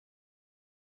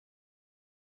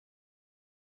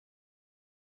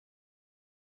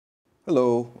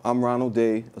Hello, I'm Ronald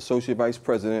Day, Associate Vice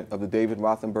President of the David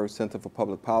Rothenberg Center for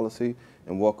Public Policy,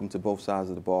 and welcome to Both Sides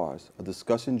of the Bars, a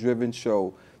discussion-driven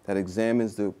show that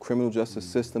examines the criminal justice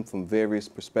system from various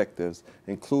perspectives,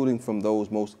 including from those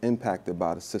most impacted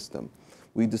by the system.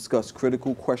 We discuss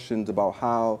critical questions about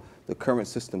how the current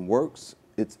system works,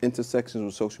 its intersections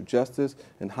with social justice,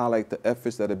 and highlight the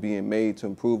efforts that are being made to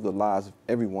improve the lives of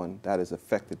everyone that is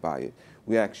affected by it.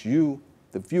 We ask you,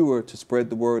 the viewer, to spread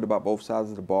the word about Both Sides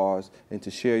of the Bars and to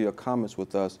share your comments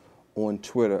with us on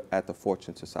Twitter at The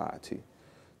Fortune Society.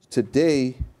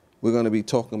 Today, we're going to be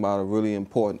talking about a really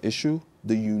important issue,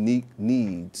 the unique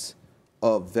needs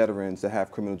of veterans that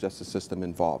have criminal justice system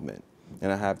involvement.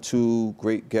 And I have two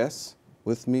great guests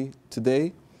with me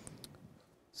today.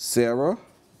 Sarah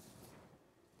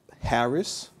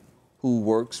Harris, who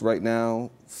works right now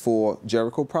for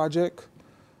Jericho Project.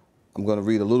 I'm going to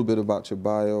read a little bit about your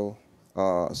bio.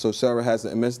 So Sarah has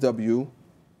an MSW.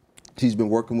 She's been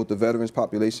working with the veterans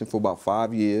population for about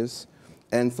 5 years.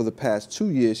 And for the past 2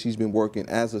 years, she's been working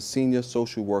as a senior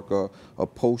social worker, a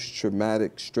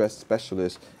post-traumatic stress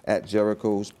specialist at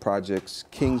Jericho's Project's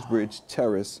Kingsbridge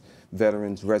Terrace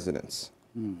Veterans Residence,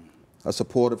 a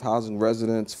supportive housing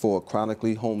residence for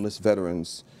chronically homeless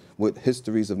veterans with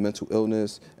histories of mental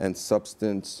illness and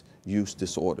substance use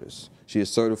disorders. She is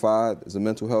certified as a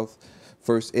mental health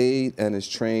first aid and is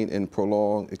trained in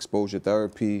prolonged exposure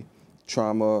therapy,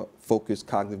 trauma-focused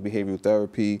cognitive behavioral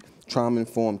therapy,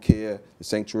 trauma-informed care, the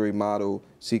sanctuary model,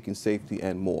 seeking safety,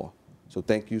 and more. So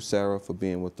thank you, Sarah, for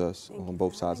being with us on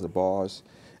Both Sides of the Bars.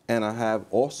 And I have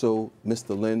also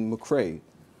Mr. Len McRae,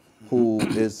 who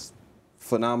is a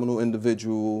phenomenal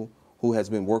individual who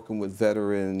has been working with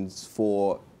veterans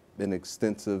for an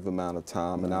extensive amount of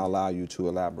time, and I'll allow you to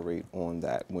elaborate on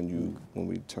that when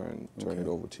we turn it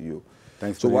over to you.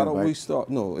 Thanks so for why don't we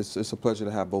start? No, it's a pleasure to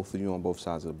have both of you on both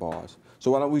sides of the bars. So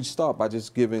why don't we start by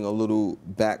just giving a little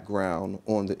background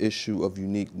on the issue of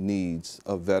unique needs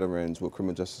of veterans with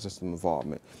criminal justice system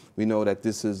involvement. We know that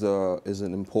this is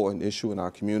an important issue in our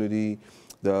community.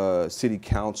 The City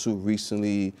Council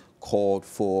recently called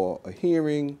for a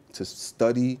hearing to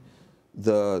study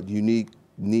the unique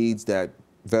needs that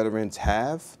veterans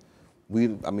have.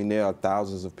 I mean, there are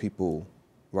thousands of people,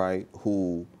 right,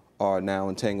 who are now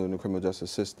entangled in the criminal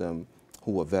justice system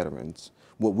who are veterans.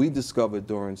 What we discovered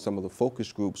during some of the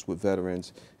focus groups with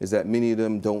veterans is that many of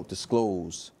them don't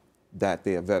disclose that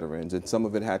they are veterans, and some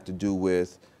of it had to do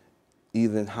with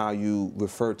even how you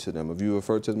refer to them. If you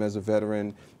refer to them as a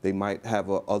veteran, they might have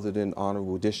a other than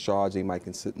honorable discharge. They might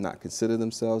not consider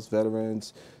themselves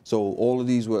veterans. So all of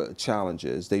these were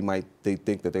challenges. They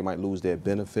think that they might lose their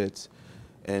benefits.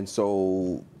 And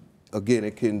so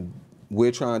again,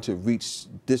 we're trying to reach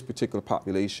this particular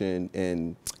population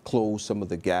and close some of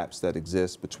the gaps that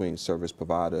exist between service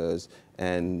providers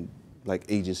and like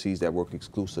agencies that work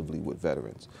exclusively with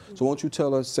veterans. So why don't you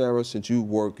tell us, Sarah, since you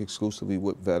work exclusively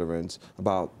with veterans,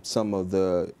 about some of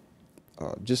the,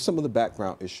 just some of the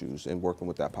background issues in working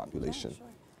with that population.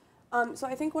 Yeah, sure. So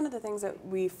I think one of the things that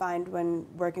we find when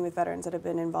working with veterans that have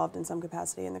been involved in some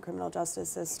capacity in the criminal justice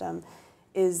system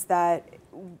is that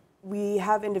we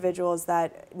have individuals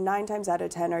that 9 times out of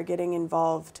 10 are getting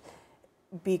involved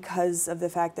because of the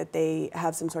fact that they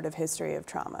have some sort of history of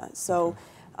trauma. So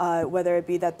whether it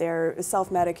be that they're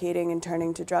self-medicating and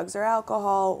turning to drugs or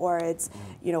alcohol, or it's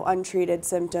untreated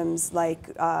symptoms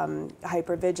like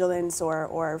hypervigilance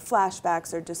or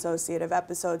flashbacks or dissociative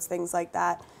episodes, things like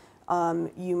that,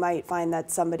 you might find that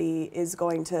somebody is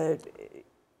going to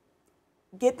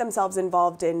get themselves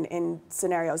involved in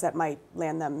scenarios that might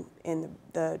land them in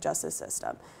the justice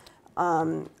system.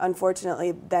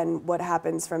 Unfortunately, then what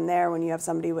happens from there when you have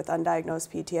somebody with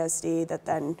undiagnosed PTSD that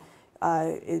then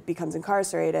it becomes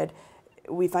incarcerated,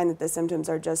 we find that the symptoms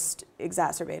are just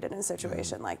exacerbated in a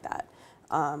situation like that.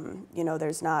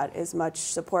 There's not as much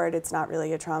support. It's not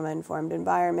really a trauma-informed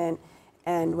environment.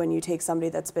 And when you take somebody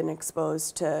that's been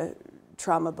exposed to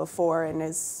trauma before and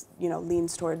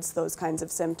leans towards those kinds of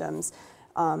symptoms,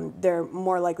 they're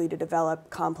more likely to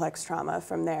develop complex trauma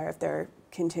from there if they're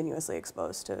continuously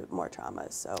exposed to more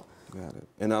traumas. So. Got it.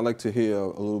 And I'd like to hear a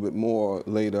little bit more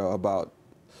later about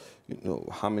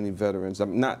how many veterans,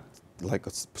 I'm not like a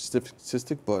specific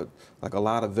statistic, but like a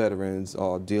lot of veterans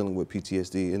are dealing with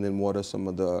PTSD, and then what are some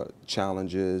of the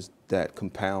challenges that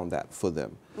compound that for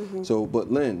them? So,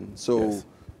 but Len, Yes.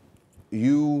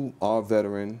 You are a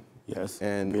veteran. Yes.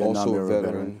 And Vietnam also a era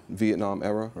veteran, Vietnam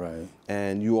era. Right.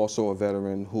 And you also a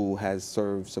veteran who has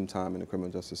served some time in the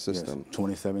criminal justice system. Yes.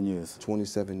 27 years.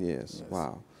 27 years, Yes.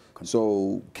 Wow.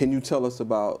 So can you tell us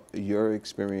about your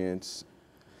experience?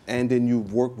 And then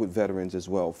you've worked with veterans as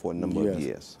well for a number of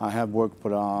years. I have worked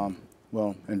with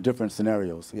well, in different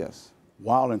scenarios. Yes.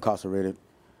 While incarcerated,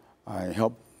 I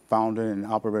helped founded and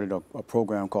operated a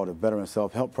program called the Veteran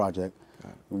Self-Help Project,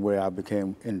 where I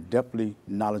became in-depthly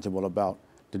knowledgeable about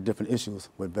the different issues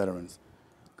with veterans.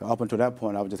 Up until that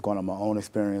point, I was just going on my own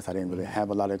experience. I didn't really have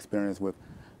a lot of experience with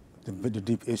the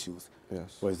deep issues.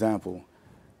 Yes. For example,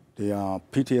 the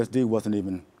PTSD wasn't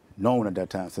even known at that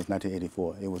time since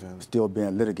 1984. It was still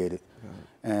being litigated.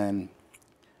 And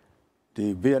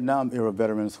the Vietnam era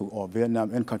veterans or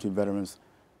Vietnam in-country veterans,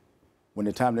 when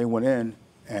the time they went in,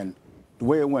 and the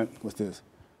way it went was this: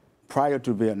 prior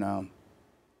to Vietnam,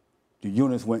 the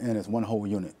units went in as one whole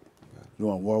unit.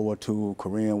 During World War II,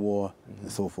 Korean War,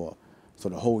 and so forth. So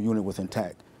the whole unit was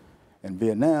intact. In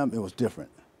Vietnam, it was different.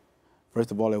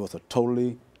 First of all, it was a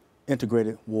totally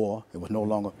integrated war. It was no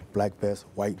longer black vest,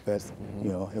 white vest. You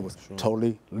know, it was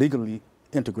totally legally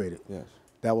integrated. Yes.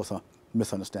 That was a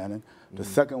misunderstanding. The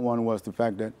second one was the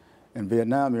fact that in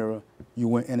Vietnam era, you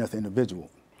went in as an individual.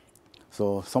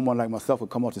 So someone like myself would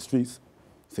come off the streets,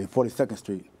 say 42nd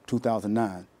Street,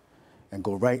 2009, and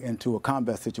go right into a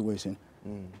combat situation,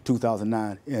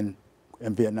 2009 in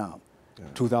Vietnam.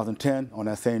 2010, on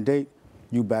that same date,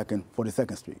 you back in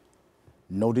 42nd Street.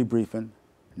 No debriefing,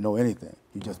 no anything.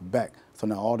 You just back. So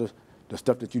now all the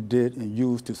stuff that you did and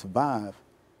used to survive,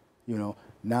 you know,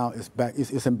 now it's back,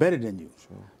 it's embedded in you.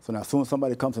 So now as soon as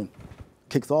somebody comes and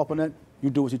kicks off on that, you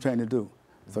do what you're trained to do.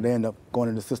 So they end up going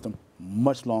in the system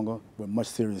much longer with much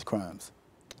serious crimes.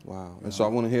 Wow. And so I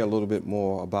want to hear a little bit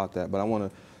more about that, but I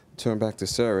want to turn back to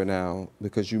Sarah now,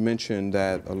 because you mentioned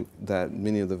that that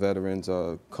many of the veterans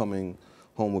are coming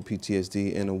home with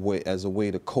PTSD in a way, as a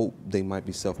way to cope. They might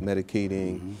be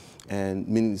self-medicating,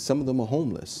 and some of them are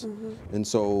homeless. And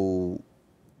so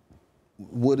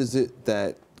what is it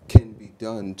that can be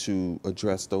done to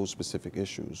address those specific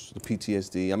issues, the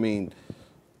PTSD? I mean,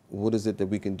 what is it that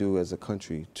we can do as a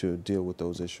country to deal with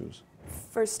those issues?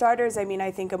 For starters, I mean,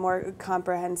 I think a more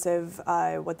comprehensive,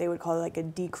 what they would call like a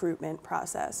decruitment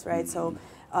process, right? So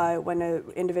when an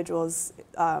individual's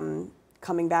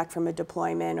coming back from a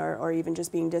deployment or even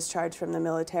just being discharged from the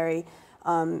military,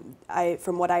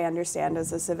 from what I understand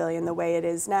as a civilian, the way it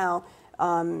is now,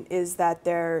 is that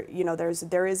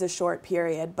there is a short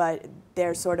period, but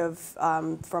they're sort of,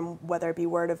 from whether it be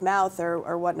word of mouth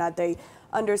or whatnot, they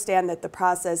understand that the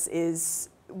process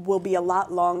will be a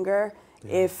lot longer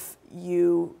if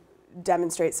you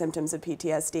demonstrate symptoms of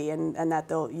PTSD, and that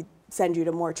they'll send you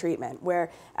to more treatment, where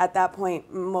at that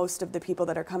point most of the people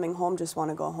that are coming home just want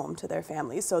to go home to their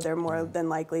families, so they're more than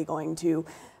likely going to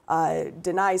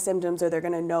deny symptoms, or they're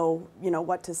going to know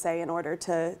what to say in order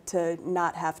to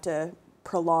not have to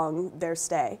prolong their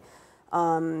stay.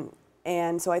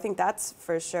 And so I think that's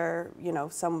for sure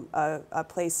a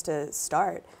place to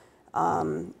start.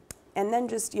 And then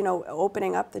just,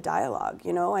 opening up the dialogue,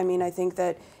 I mean, I think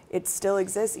that it still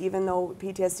exists, even though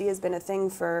PTSD has been a thing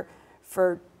for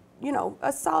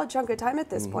a solid chunk of time at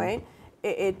this point.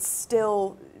 It's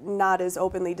still not as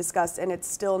openly discussed, and it's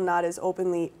still not as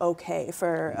openly okay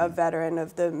for a veteran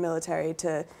of the military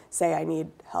to say, I need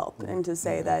help, and to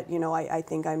say that, I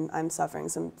think I'm suffering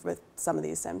with some of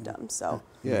these symptoms. So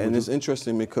yeah, and it's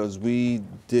interesting because we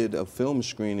did a film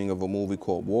screening of a movie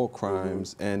called War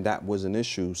Crimes, and that was an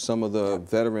issue. Some of the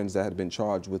veterans that had been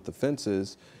charged with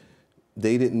offenses,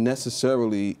 they didn't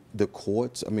necessarily, the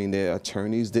courts, I mean, their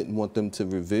attorneys didn't want them to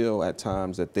reveal at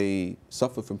times that they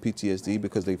suffer from PTSD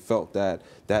because they felt that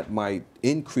that might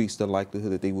increase the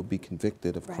likelihood that they would be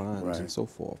convicted of crimes and so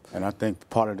forth. And I think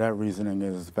part of that reasoning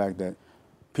is the fact that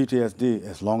PTSD,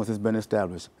 as long as it's been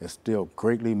established, is still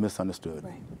greatly misunderstood.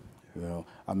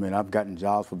 I mean, I've gotten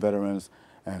jobs for veterans,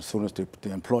 and as soon as the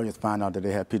employers find out that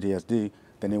they have PTSD,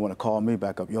 then they want to call me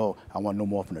back up. Yo, I want to know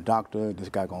more from the doctor. This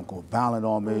guy going to go violent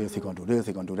on me. Is he going to do this? Is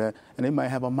he going to do that? And they might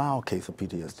have a mild case of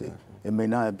PTSD. It may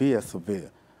not be as severe.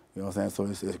 You know what I'm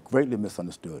saying? So it's greatly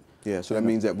misunderstood. Yeah, so that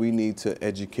means that we need to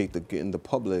educate the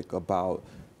public about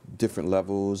different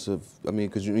levels of, I mean,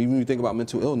 because even when you think about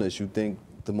mental illness, you think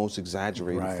the most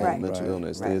exaggerated form of mental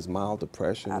illness. There's mild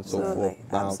depression and so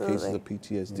forth, mild cases of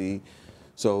PTSD.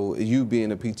 So you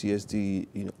being a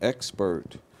PTSD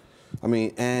expert, I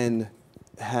mean, and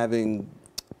having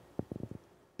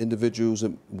individuals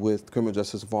with criminal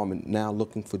justice involvement now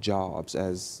looking for jobs,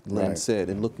 as Len said,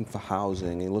 and looking for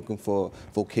housing and looking for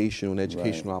vocational and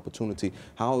educational opportunity.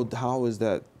 How is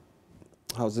this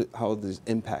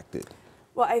impacted?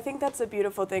 Well, I think that's a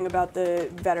beautiful thing about the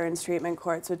veterans treatment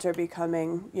courts, which are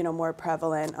becoming, more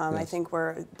prevalent. I Yes. think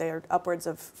there are upwards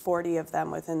of 40 of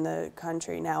them within the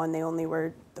country now, and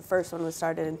the first one was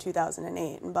started in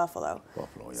 2008 in Buffalo.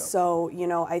 Buffalo, yeah. So,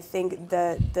 I think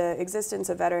the existence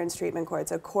of veterans treatment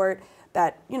courts, a court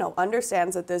that,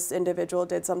 understands that this individual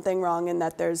did something wrong and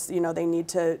that there's, they need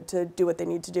to do what they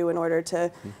need to do in order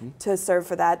to serve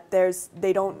for that.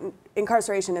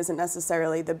 Incarceration isn't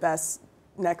necessarily the best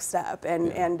next step,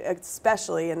 and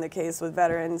especially in the case with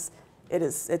veterans,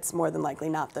 it's more than likely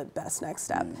not the best next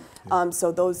step.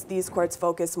 So these courts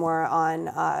focus more on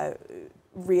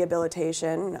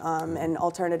rehabilitation and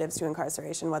alternatives to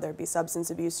incarceration, whether it be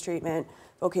substance abuse treatment,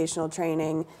 vocational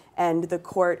training, and the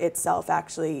court itself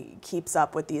actually keeps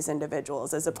up with these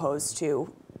individuals as opposed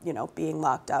to being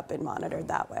locked up and monitored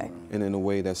that way. And in a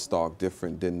way that's stark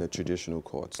different than the traditional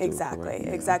courts do, Exactly, correct?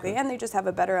 exactly. And they just have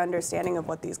a better understanding of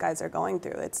what these guys are going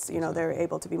through. It's, they're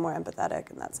able to be more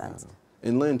empathetic in that sense.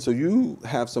 And Len, so you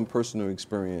have some personal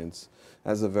experience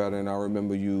as a veteran. I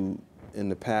remember you in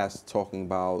the past talking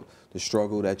about the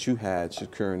struggle that you had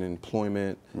securing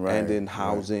employment and in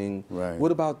housing. Right.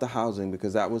 What about the housing?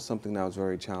 Because that was something that was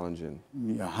very challenging.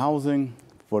 Yeah, housing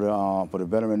for the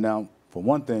veteran now, for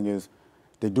one thing is,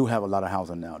 they do have a lot of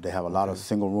housing now. They have a lot of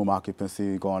single room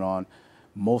occupancy going on.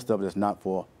 Most of it is not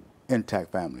for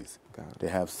intact families. They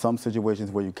have some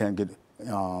situations where you can get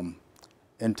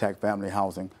intact family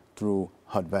housing through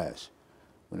HUD-VASH.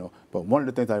 But one of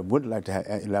the things I would like to have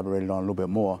elaborated on a little bit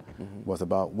more was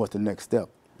about what's the next step.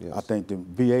 Yes. I think the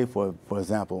VA, for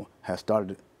example, has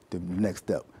started the next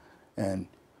step, and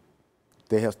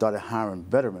they have started hiring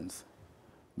veterans,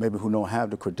 maybe who don't have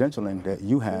the credentialing that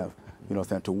you have,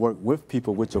 to work with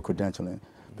people with your credentialing,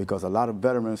 because a lot of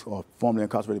veterans or formerly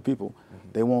incarcerated people,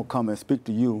 they won't come and speak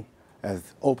to you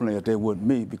as openly as they would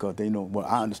me, because they know, well,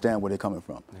 I understand where they're coming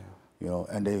from.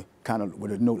 And they kind of,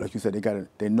 know, like you said,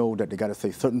 they know that they got to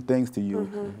say certain things to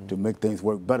you to make things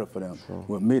work better for them. Sure.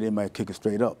 With me, they might kick it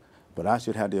straight up. But I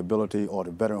should have the ability, or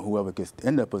the veteran, whoever gets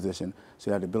in that position,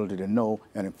 should have the ability to know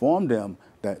and inform them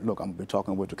that, look, I'm going to be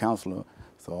talking with the counselor,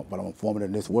 but I'm informing them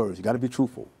in this words. You got to be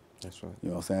truthful. That's right. You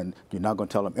know what I'm saying? You're not going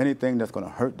to tell them anything that's going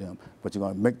to hurt them, but you're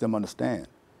going to make them understand.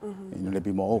 And they'll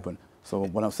be more open. So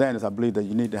what I'm saying is, I believe that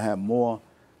you need to have more,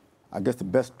 I guess the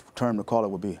best term to call it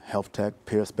would be health tech,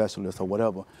 peer specialists, or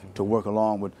whatever, to work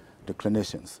along with the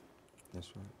clinicians.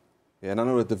 That's right. Yeah, and I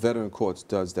know that the veteran courts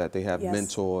does that. They have Yes.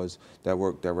 mentors that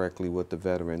work directly with the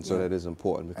veterans, so that is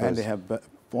important. Because And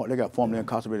they got formerly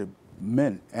incarcerated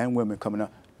men and women coming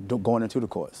up, going into the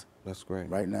courts. That's great.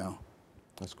 Right now.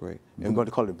 That's great. We're going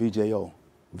to call it VJO,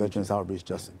 Veterans Outreach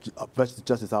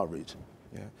Justice Outreach.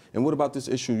 Yeah. And what about this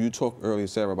issue you talked earlier,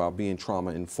 Sarah, about being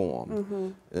trauma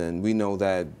informed? And we know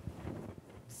that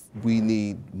we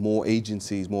need more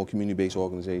agencies, more community-based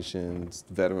organizations,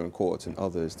 veteran courts and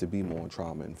others to be more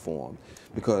trauma informed.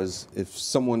 Because if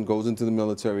someone goes into the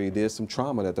military, there's some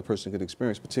trauma that the person could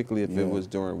experience, particularly if it was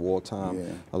during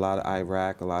wartime. A lot of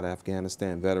Iraq, a lot of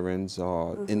Afghanistan veterans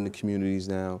are in the communities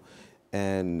now.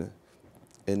 And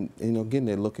again,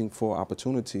 they're looking for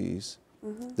opportunities.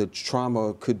 The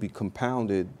trauma could be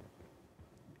compounded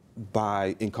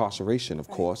by incarceration, of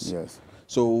course. Yes.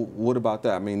 So what about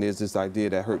that? I mean, there's this idea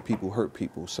that hurt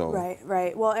people, so.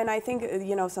 Right. Well, and I think,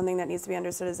 something that needs to be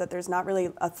understood is that there's not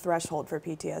really a threshold for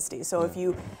PTSD. So if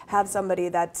you have somebody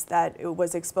that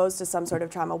was exposed to some sort of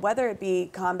trauma, whether it be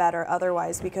combat or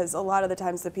otherwise, because a lot of the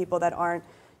times the people that aren't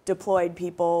deployed,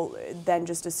 people then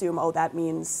just assume, oh, that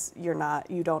means you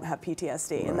don't have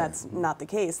PTSD, and that's not the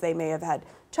case. They may have had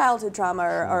childhood trauma,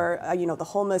 or the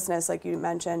homelessness, like you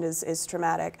mentioned, is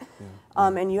traumatic.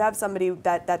 And you have somebody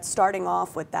that's starting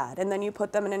off with that, and then you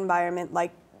put them in an environment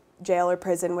like jail or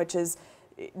prison, which is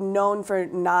known for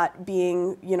not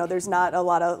being, there's not a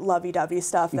lot of lovey-dovey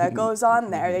stuff that goes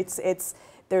on there.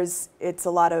 It's a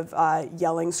lot of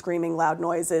yelling, screaming, loud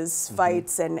noises,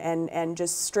 fights, and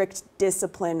just strict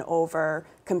discipline over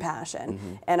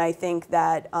compassion. And I think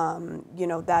that,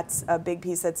 that's a big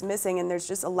piece that's missing, and there's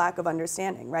just a lack of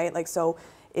understanding, right? Like, so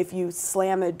if you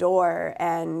slam a door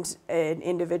and an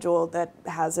individual that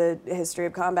has a history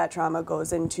of combat trauma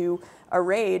goes into a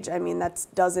rage, I mean, that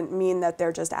doesn't mean that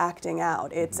they're just acting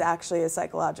out. It's actually a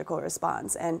psychological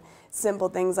response. And simple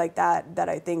things like that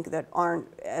I think that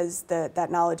aren't that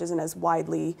knowledge isn't as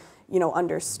widely,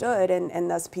 understood,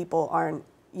 and thus people aren't,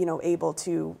 able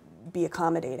to be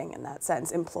accommodating in that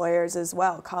sense. Employers as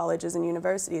well, colleges and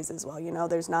universities as well.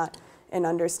 There's not an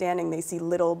understanding. They see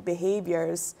little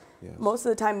behaviors. Yes. Most of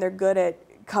the time they're good at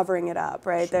covering it up,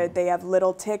 right? Sure. They have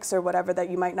little tics or whatever that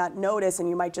you might not notice, and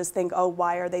you might just think, oh,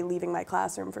 why are they leaving my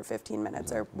classroom for 15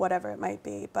 minutes or whatever it might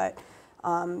be. But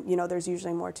you know, there's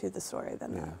usually more to the story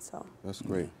than that. So that's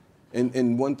great.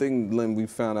 And one thing, Len, we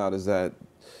found out is that,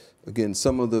 again,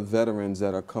 some of the veterans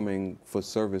that are coming for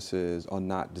services are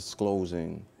not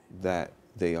disclosing that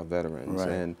they are veterans. Right.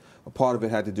 And a part of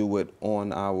it had to do with,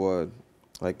 on our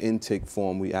intake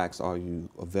form, we asked, are you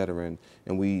a veteran?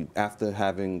 And we, after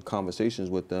having conversations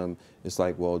with them, it's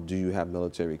like, well, do you have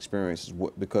military experience?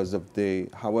 Because of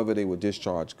however they were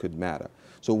discharged could matter.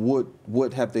 So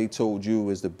what have they told you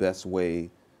is the best way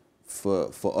for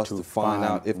us to find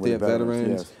out if they're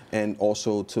veterans, yes. and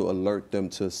also to alert them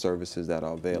to services that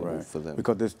are available for them?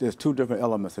 Because there's two different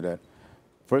elements to that.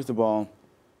 First of all,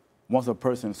 once a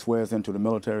person swears into the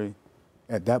military,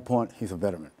 at that point, he's a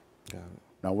veteran. Got it.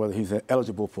 Now, whether he's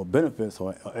eligible for benefits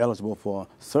or eligible for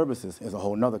services is a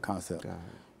whole nother concept.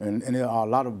 And there are a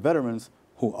lot of veterans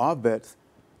who are vets,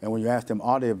 and when you ask them,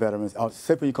 are they veterans?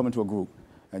 Say when you come into a group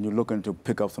and you're looking to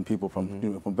pick up some people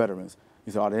from, from veterans,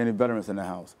 you say, are there any veterans in the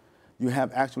house? You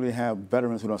actually have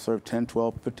veterans who don't serve 10,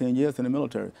 12, 15 years in the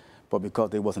military, but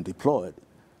because they wasn't deployed,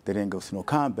 they didn't go to no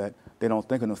combat, they don't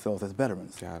think of themselves as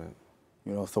veterans. Got it.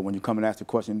 You know, so when you come and ask the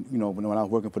question, you know, when I was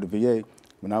working for the VA,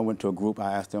 when I went to a group,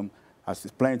 I asked them, I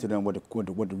explained to them what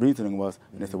the reasoning was,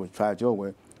 and they said, well, try it your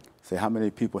way. Say, how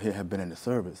many people here have been in the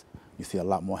service? You see a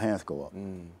lot more hands go up.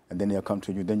 And then they'll come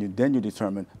to you, then you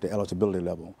determine the eligibility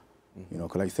level. You know,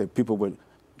 because like you say, people with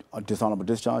dishonorable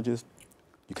discharges,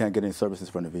 you can't get any services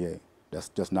from the VA. That's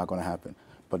just not going to happen.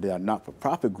 But there are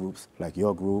not-for-profit groups, like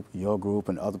your group,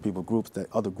 and other people's groups,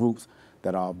 other groups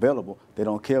that are available. They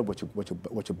don't care what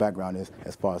your background is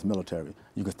as far as military.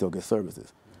 You can still get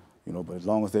services. You know, but as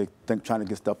long as they trying to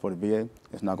get stuff for the VA,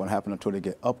 it's not going to happen until they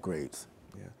get upgrades.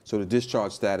 Yeah. So the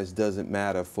discharge status doesn't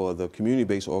matter for the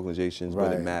community-based organizations,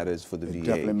 but it matters for the VA.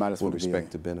 Definitely matters with for the respect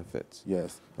VA. to benefits.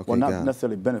 Yes. Okay, well, not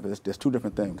necessarily benefits. There's two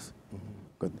different things.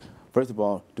 First of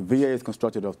all, the VA is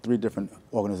constructed of three different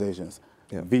organizations.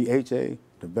 VHA,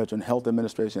 the Veteran Health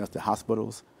Administration, that's the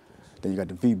hospitals. Then you got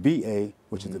the VBA,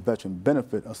 which is the Veteran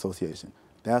Benefit Association.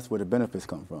 That's where the benefits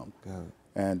come from. Got it.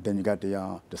 And then you got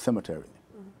the cemetery.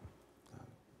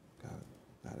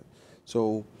 Got it.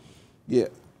 So, yeah,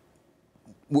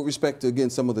 with respect to, again,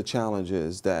 some of the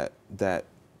challenges that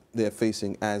they're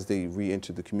facing as they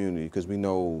re-enter the community, because we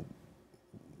know,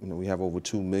 we have over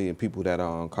 2 million people that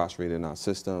are incarcerated in our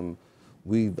system.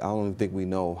 I don't even think we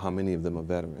know how many of them are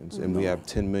veterans, and we have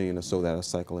 10 million or so that are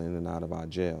cycling in and out of our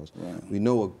jails. We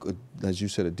know, as you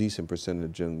said, a decent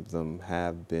percentage of them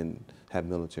have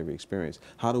military experience.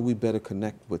 How do we better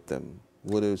connect with them?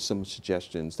 What are some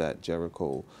suggestions that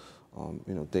Jericho,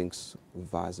 thinks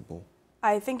advisable?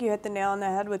 I think you hit the nail on the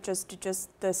head with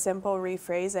just the simple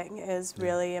rephrasing is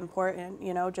really important.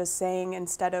 You know, just saying,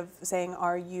 instead of saying,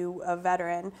 are you a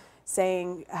veteran,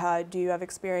 saying, do you have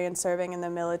experience serving in the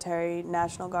military,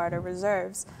 National Guard, or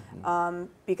reserves?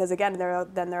 Because again, there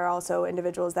are also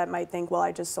individuals that might think, well,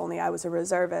 I was a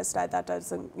reservist. That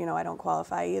doesn't, I don't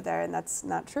qualify either, and that's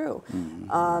not true.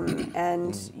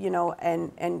 And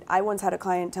I once had a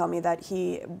client tell me that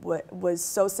he was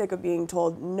so sick of being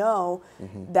told no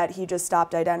that he just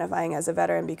stopped identifying as a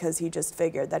veteran because he just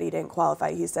figured that he didn't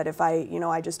qualify. He said,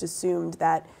 I just assumed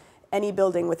that any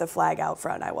building with a flag out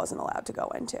front I wasn't allowed to go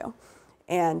into.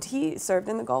 And he served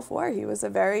in the Gulf War. He was a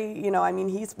very, he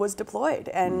was deployed,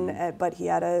 and but he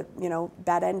had a,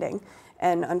 bad ending.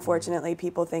 And unfortunately,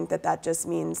 people think that just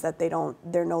means that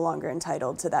they're no longer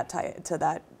entitled to that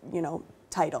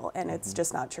title, and it's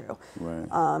just not true.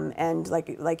 And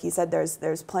like he said,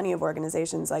 there's plenty of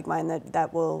organizations like mine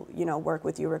that will, work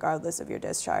with you regardless of your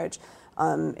discharge.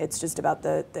 It's just about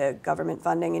the government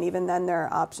funding, and even then there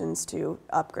are options to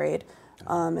upgrade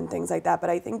and things like that.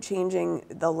 But I think changing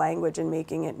the language and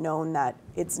making it known that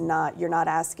you're not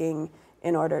asking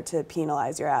in order to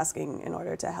penalize, you're asking in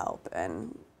order to help.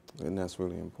 And that's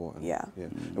really important. Yeah.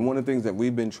 And one of the things that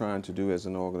we've been trying to do as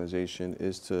an organization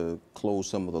is to close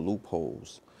some of the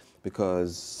loopholes,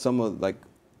 because some of,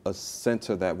 a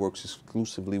center that works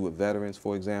exclusively with veterans,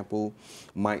 for example,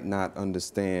 might not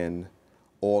understand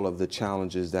all of the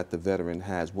challenges that the veteran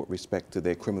has with respect to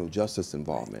their criminal justice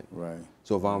involvement.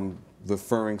 So if I'm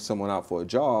referring someone out for a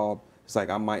job, it's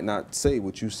like I might not say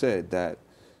what you said, that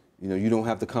you don't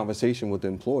have the conversation with the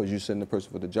employers. You send the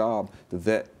person for the job, the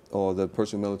vet or the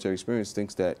person with military experience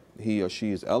thinks that he or she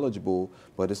is eligible,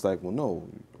 but it's like, well, no,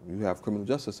 you have criminal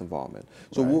justice involvement.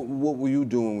 So what were you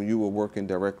doing when you were working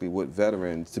directly with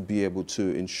veterans to be able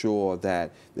to ensure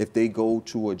that if they go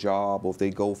to a job or if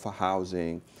they go for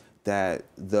housing, that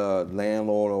the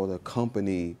landlord or the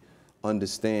company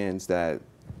understands that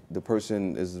the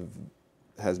person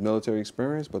has military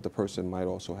experience, but the person might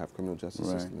also have criminal justice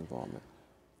system involvement?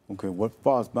 Okay, what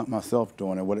far as myself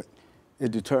doing it,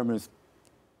 it determines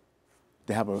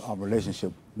they have a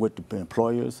relationship with the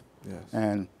employers. Yes.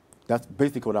 And that's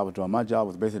basically what I was doing. My job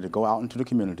was basically to go out into the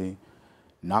community,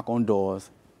 knock on doors,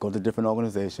 go to different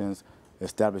organizations,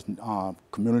 establish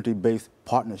community-based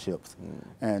partnerships,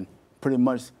 and pretty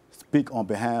much speak on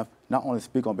behalf, not only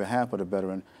speak on behalf of the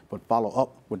veteran, but follow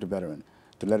up with the veteran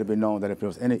to let it be known that if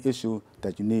there's any issue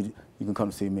that you need, you can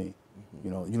come see me.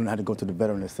 You know, you don't have to go to the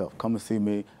veteran itself. Come and see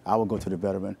me. I will go to the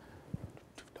veteran,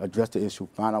 address the issue,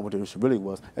 find out what the issue really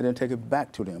was, and then take it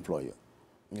back to the employer.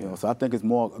 You know, so I think it's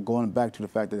more going back to the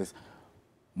fact that it's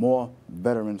more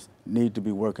veterans need to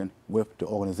be working with the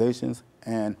organizations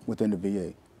and within the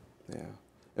VA. Yeah.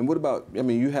 And what about, I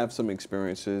mean, you have some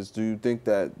experiences. Do you think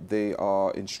that they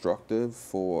are instructive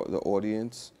for the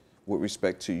audience with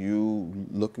respect to you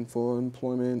looking for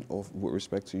employment or with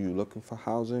respect to you looking for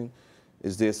housing?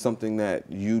 Is there something that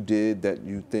you did that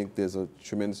you think there's a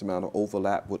tremendous amount of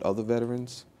overlap with other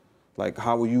veterans? Like,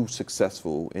 how were you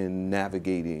successful in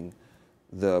navigating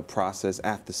the process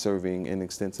after serving an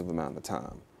extensive amount of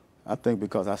time? I think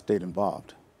because I stayed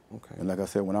involved. Okay. And like I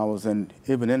said, when I was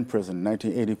even in prison in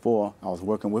 1984, I was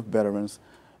working with veterans,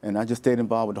 and I just stayed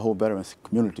involved with the whole veterans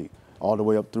community all the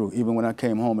way up through. Even when I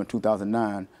came home in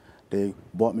 2009, they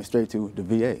brought me straight to the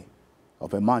VA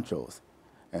up in Montrose,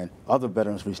 and other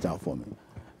veterans reached out for me.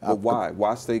 But why?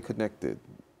 Why stay connected?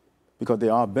 Because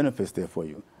there are benefits there for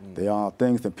you. There are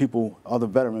things that people, other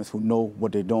veterans who know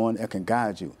what they're doing and can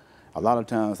guide you. A lot of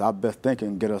times our best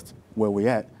thinking get us where we're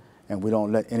at, and we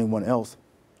don't let anyone else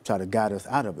try to guide us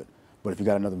out of it. But if you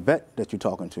got another vet that you're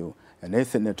talking to, and they're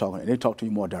sitting there talking, and they talk to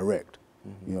you more direct,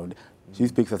 you know, she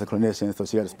speaks as a clinician, so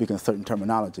she had to speak in certain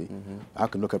terminology. I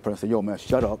could look at her and say, yo, man,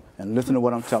 shut up and listen to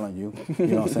what I'm telling you. You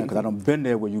know what I'm saying? Because I done been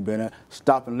there where you've been at.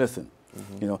 Stop and listen.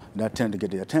 You know, that tend to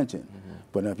get their attention.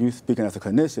 But if you're speaking as a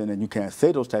clinician and you can't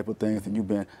say those type of things and you've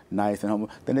been nice and humble,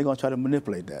 then they're going to try to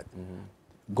manipulate that,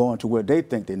 going to where they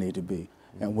think they need to be.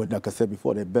 And what, like I said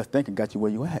before, their best thinking got you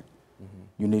where you at.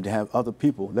 You need to have other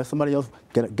people. Let somebody else,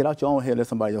 get out your own head, let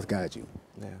somebody else guide you.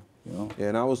 Yeah. You know? Yeah,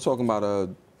 and I was talking about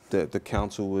that the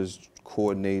council was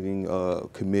coordinating a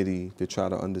committee to try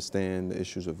to understand the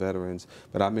issues of veterans.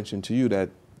 But I mentioned to you that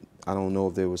I don't know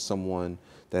if there was someone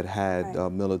that had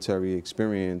military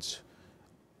experience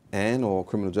and or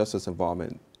criminal justice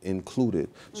involvement included.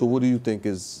 So what do you think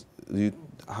is,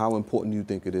 how important do you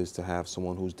think it is to have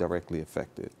someone who's directly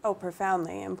affected? Oh,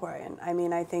 profoundly important. I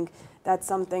mean, I think that's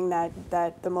something that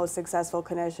the most successful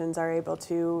clinicians are able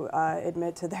to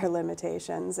admit to their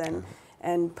limitations,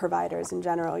 and providers in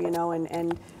general, you know,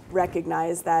 and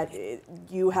recognize that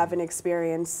you have an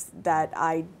experience that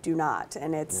I do not,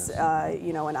 and it's,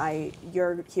 you know, and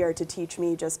you're here to teach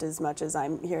me just as much as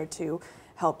I'm here to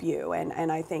help you,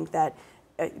 and I think that,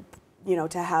 you know,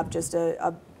 to have just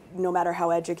no matter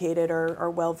how educated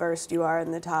or well-versed you are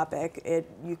in the topic,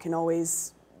 you can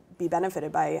always be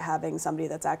benefited by having somebody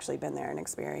that's actually been there and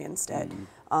experienced it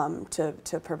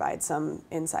to provide some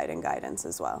insight and guidance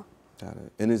as well. Got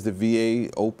it. And is the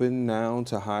VA open now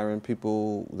to hiring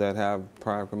people that have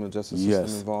prior criminal justice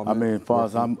system involvement? I mean, as far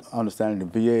as I'm understanding,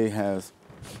 the VA has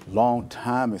long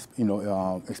time, you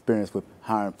know, experience with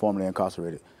hiring formerly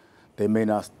incarcerated. They may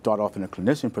not start off in a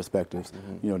clinician perspective.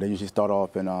 You know, they usually start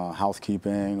off in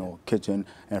housekeeping or kitchen,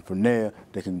 and from there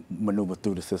they can maneuver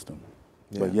through the system.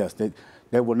 But yes,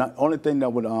 they will not. Only thing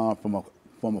that would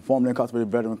from a formerly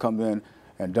incarcerated veteran comes in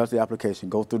and does the application,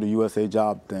 goes through the USA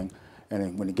job thing, and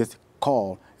then when he gets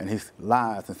called and he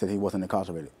lies and said he wasn't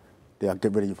incarcerated, they'll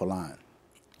get rid of you for lying,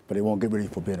 but they won't get rid of you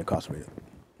for being incarcerated.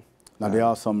 Now there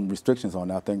are some restrictions on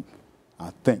that.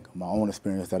 I think my own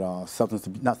experience that not substance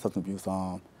abuse,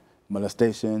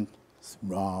 molestation,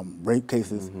 rape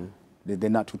cases, they're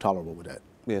not too tolerable with that.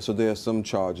 Yeah, so there are some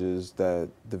charges that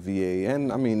the VA,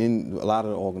 and I mean, in a lot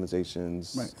of the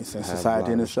organizations, it's have society a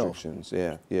lot in of itself. restrictions.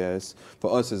 Yeah. It's,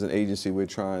 for us as an agency, we're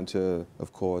trying to,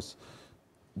 of course,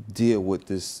 deal with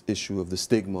this issue of the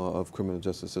stigma of criminal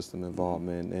justice system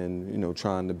involvement, and, you know,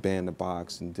 trying to ban the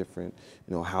box in different,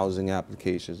 you know, housing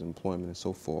applications, employment, and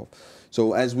so forth.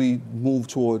 So as we move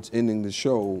towards ending the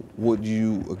show, what do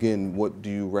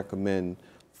you recommend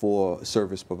for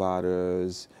service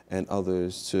providers and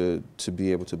others to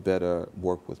be able to better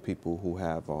work with people who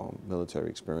have military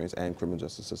experience and criminal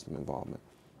justice system involvement?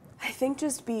 I think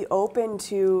just be open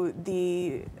to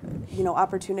the, you know,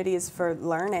 opportunities for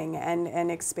learning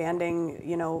and expanding,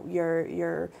 you know,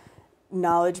 your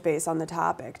knowledge base on the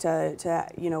topic, to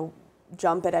you know,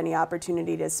 jump at any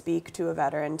opportunity to speak to a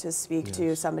veteran, to speak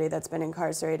to somebody that's been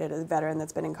incarcerated, a veteran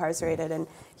that's been incarcerated, and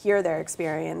hear their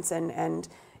experience, and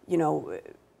you know,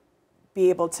 be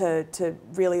able to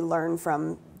really learn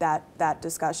from that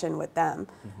discussion with them.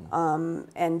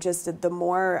 And just the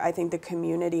more, I think, the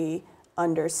community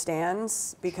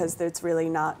understands, because it's really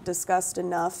not discussed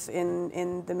enough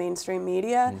in the mainstream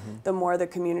media. The more the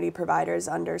community providers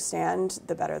understand,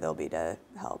 the better they'll be to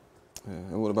help. Yeah.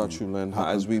 And what about you, Len?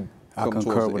 As we I come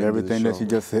concur with everything that you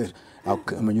just said. I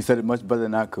mean, you said it much better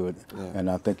than I could, and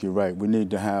I think you're right. We need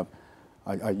to have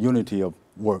a unity of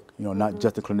work, you know, not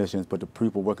just the clinicians, but the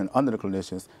people working under the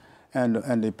clinicians,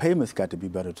 and the payments got to be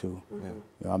better too. You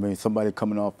know, I mean, somebody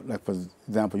coming off, like for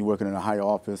example, you're working in a higher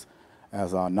office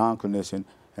as a non-clinician,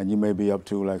 and you may be up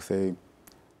to, like, say,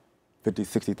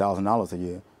 $50,000, $60,000 a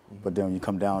year, but then when you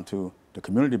come down to the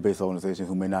community-based organizations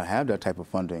who may not have that type of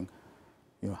funding,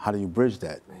 you know, how do you bridge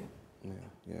that?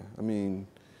 Yeah. I mean,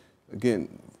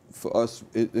 again, for us,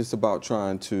 it's about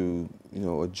trying to, you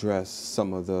know, address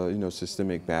some of the, you know,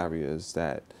 systemic barriers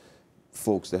that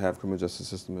folks that have criminal justice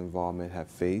system involvement have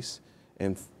faced.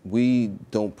 And we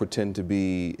don't pretend to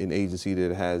be an agency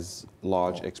that has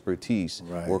large expertise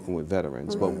working with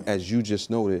veterans. But as you just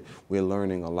noted, we're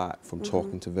learning a lot from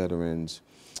talking to veterans.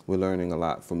 We're learning a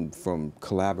lot from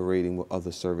collaborating with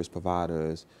other service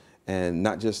providers, and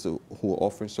not just who are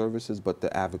offering services, but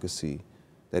the advocacy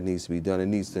that needs to be done. It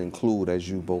needs to include, as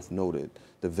you both noted,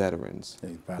 the veterans.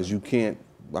 Because you can't,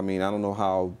 I mean, I don't know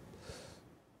how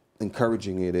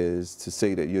encouraging it is to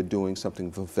say that you're doing something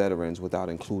for veterans without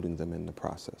including them in the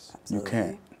process. You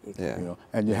can't. Yeah. You know,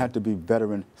 and you have to be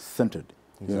veteran-centered.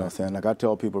 You know what I'm saying? Like I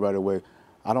tell people right away,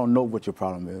 I don't know what your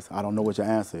problem is. I don't know what your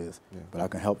answer is, but I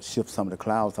can help shift some of the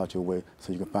clouds out your way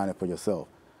so you can find it for yourself.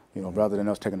 You know, rather than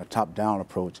us taking a top-down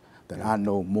approach that I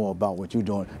know more about what you're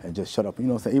doing and just shut up. You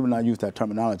know what I'm saying? Even though I use that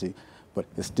terminology, but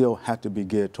it still has to be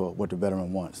geared toward what the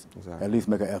veteran wants. At least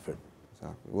make an effort.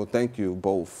 Well, thank you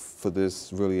both for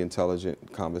this really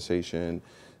intelligent conversation.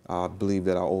 I believe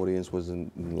that our audience was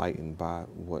enlightened by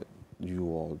what you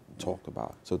all talked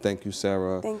about. So thank you,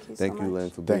 Sarah. Thank you so Thank you, much. Len,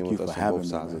 for being with us on both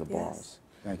sides of the Yes. bars.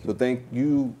 Thank you. So thank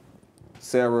you,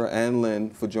 Sarah and Len,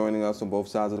 for joining us on both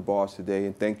sides of the bars today.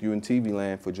 And thank you in TV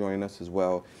Land for joining us as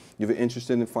well. If you're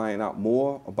interested in finding out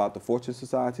more about the Fortune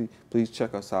Society, please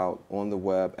check us out on the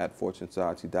web at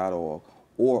fortunesociety.org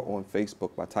or on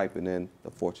Facebook by typing in the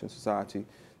Fortune Society.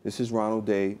 This is Ronald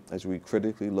Day as we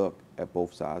critically look at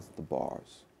both sides of the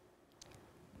bars.